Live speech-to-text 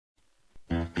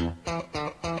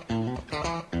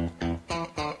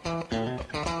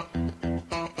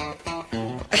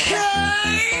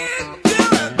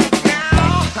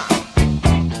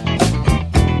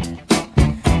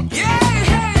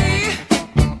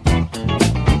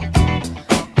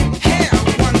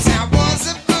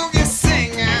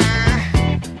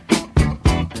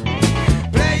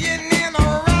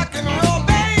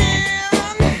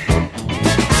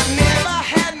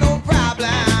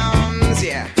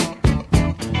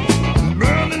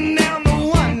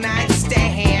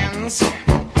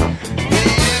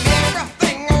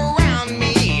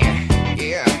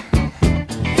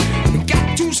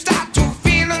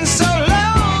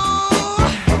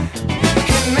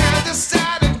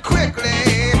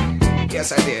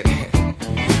Yes, I did.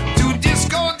 To just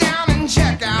go down and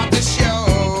check out the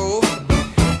show.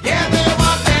 Yeah, they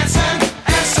were dancing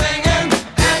and singing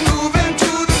and moving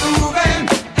to the grooving.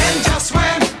 And just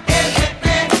when it hit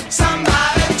me,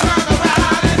 somebody turned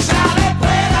around and shouted,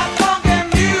 "Play that funky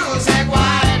music,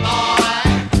 white boy.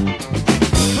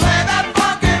 Play that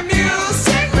funky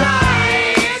music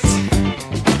right.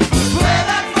 Play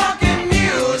that funky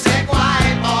music,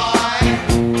 white boy.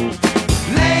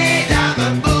 Lay down the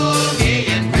boogie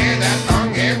and play that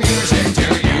funky music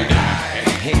till you die."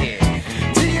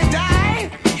 Till you die?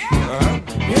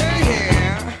 Yeah,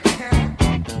 yeah.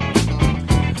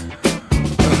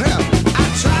 Well, I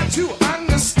tried to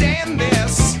understand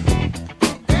this.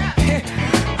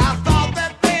 I thought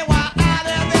that they were out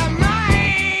of their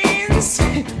minds.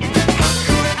 How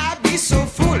could I be so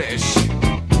foolish?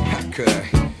 How could I?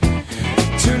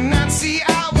 To not see I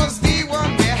was the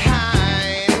one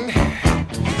behind.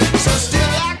 So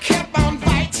still I kept on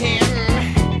fighting.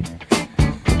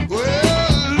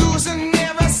 Well, losing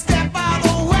every step of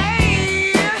the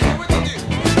way.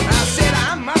 I said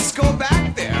I must go back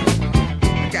there.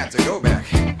 I got to go back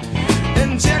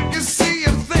and check to see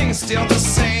if things still the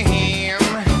same.